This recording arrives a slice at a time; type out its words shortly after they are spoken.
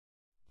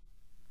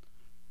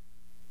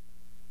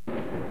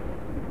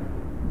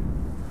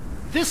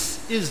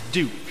This is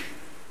Duke.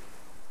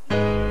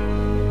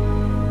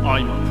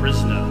 I'm a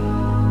prisoner.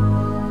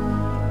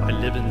 I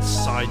live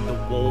inside the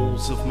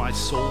walls of my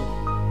soul.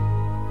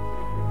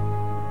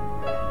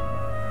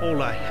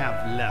 All I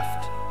have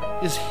left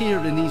is here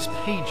in these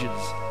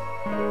pages,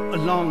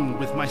 along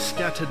with my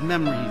scattered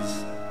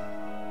memories.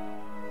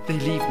 They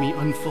leave me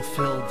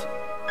unfulfilled.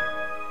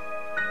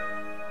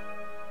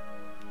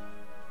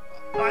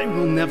 I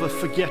will never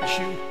forget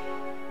you,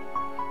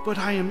 but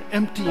I am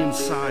empty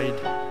inside.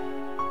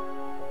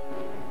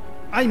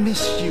 I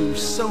miss you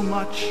so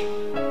much.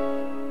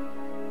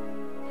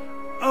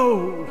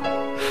 Oh,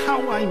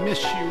 how I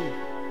miss you.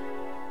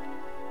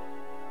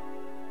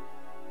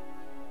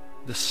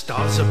 The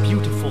stars are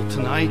beautiful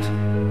tonight.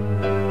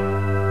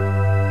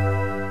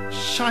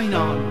 Shine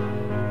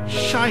on,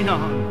 shine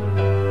on.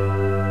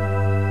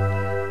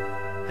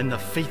 And the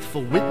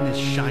faithful witness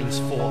shines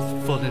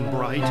forth full and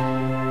bright.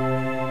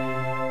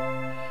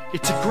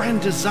 It's a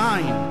grand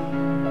design,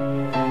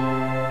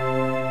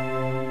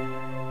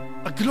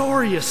 a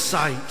glorious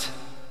sight.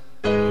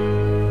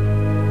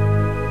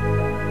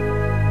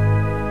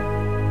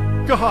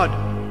 God,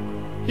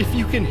 if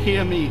you can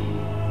hear me,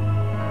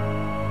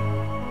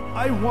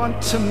 I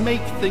want to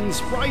make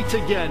things right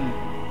again.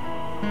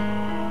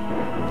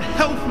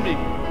 Help me.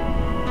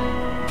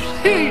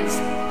 Please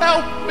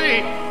help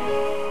me.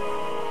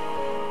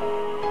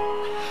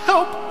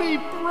 Help me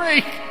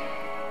break.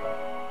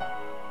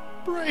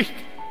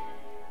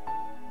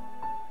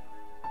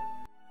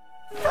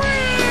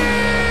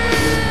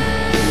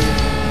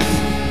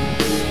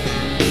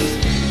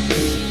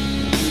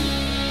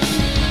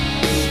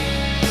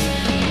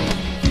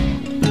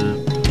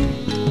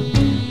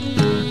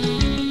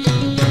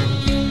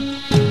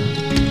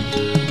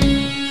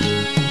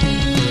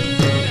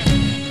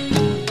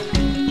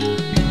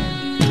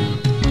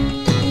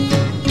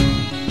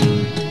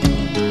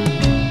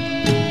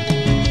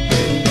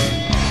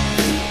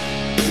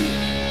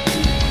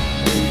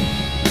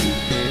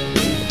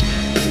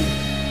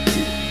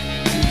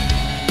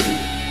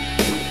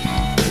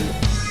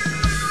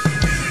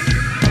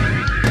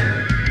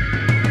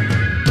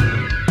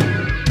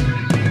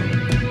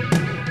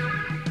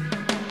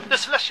 The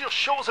celestial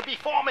shores are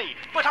before me,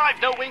 but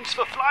I've no wings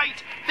for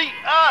flight. The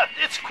earth,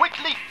 it's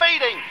quickly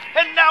fading,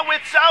 and now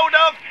it's out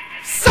of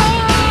sight!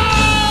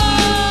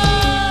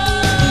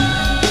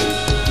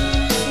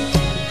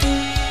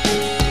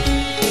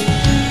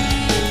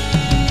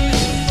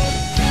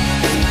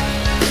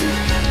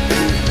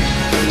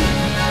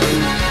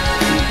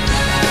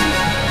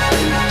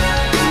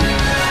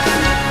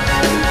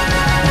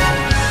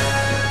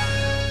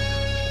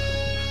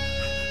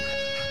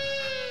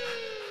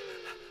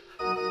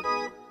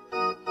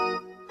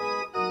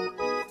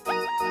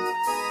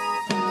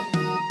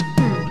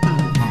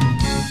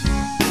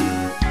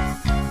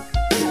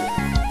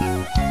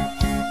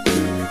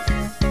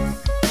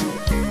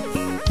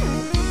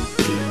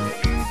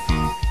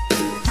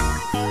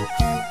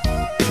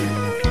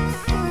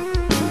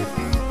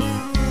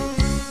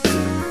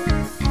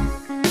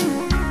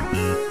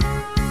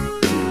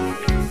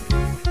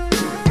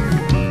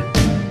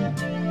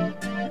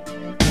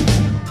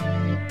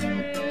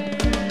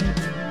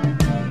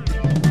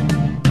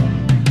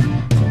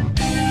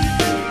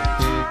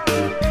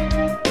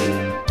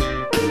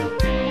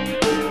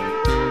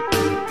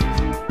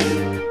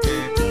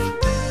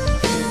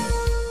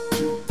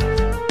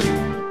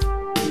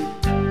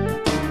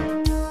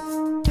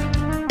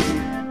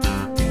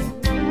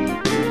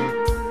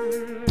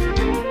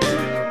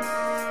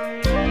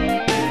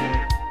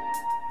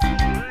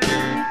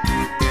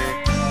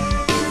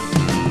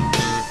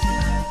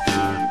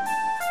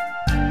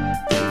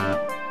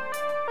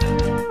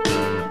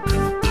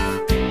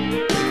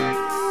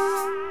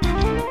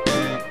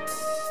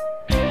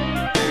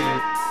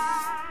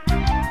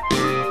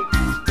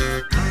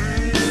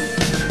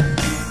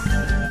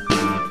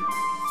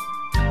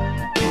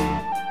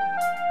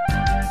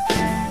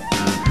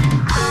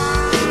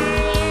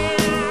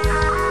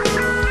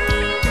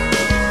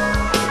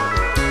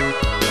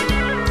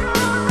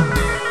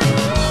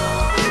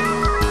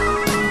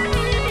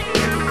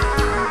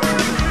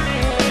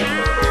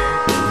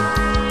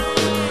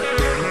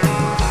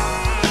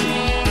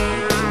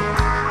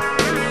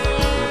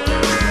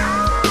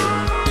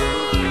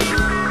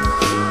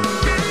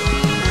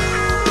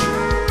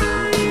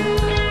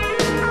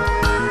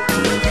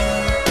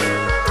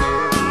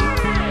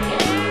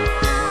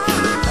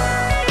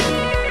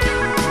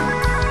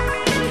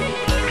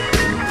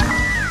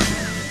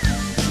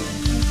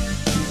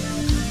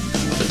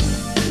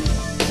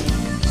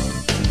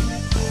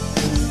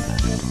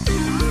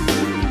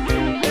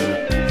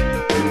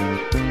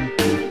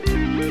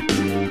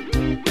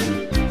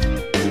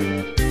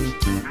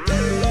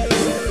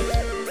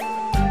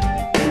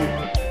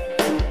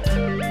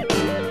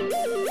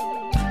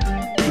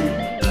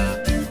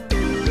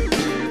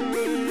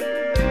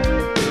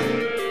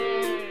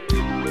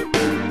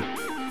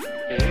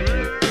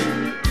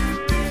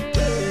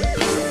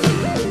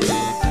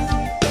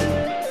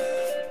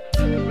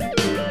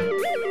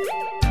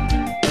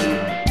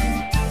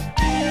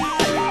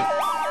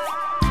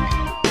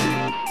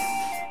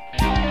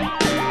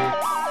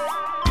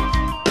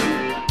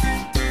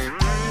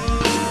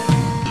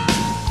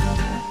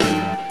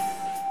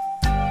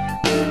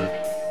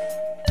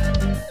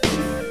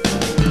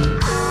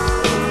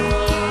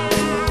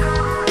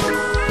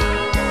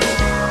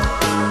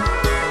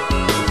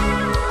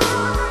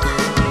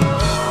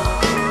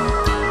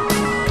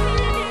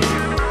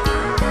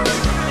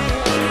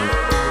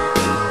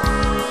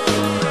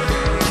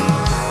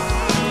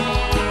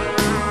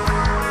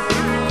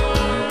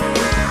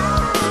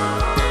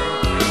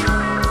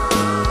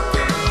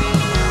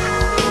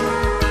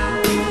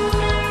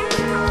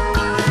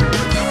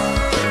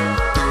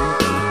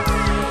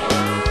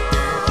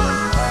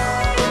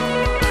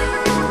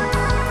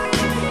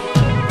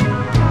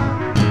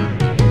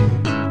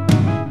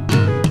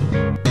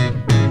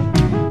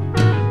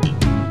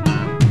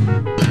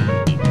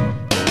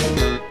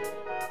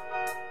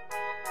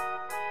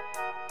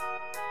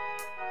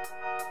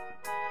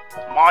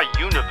 My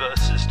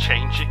universe is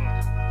changing.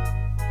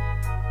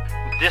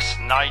 This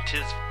night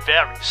is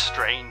very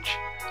strange.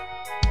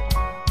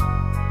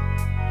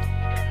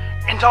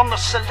 And on the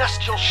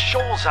celestial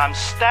shores I'm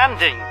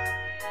standing,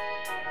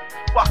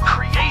 while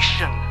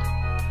creation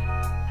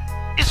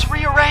is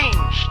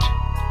rearranged.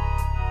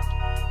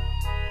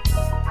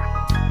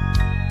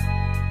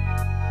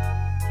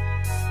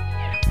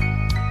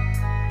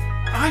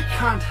 I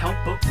can't help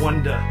but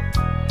wonder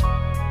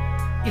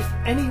if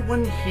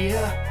anyone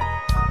here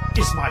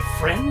is my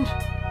friend.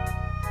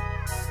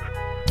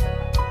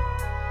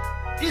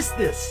 Is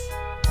this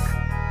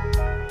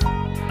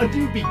a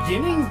new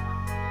beginning?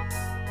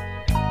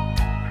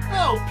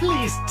 Oh,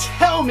 please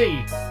tell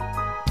me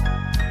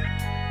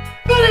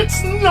that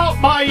it's not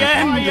my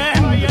end!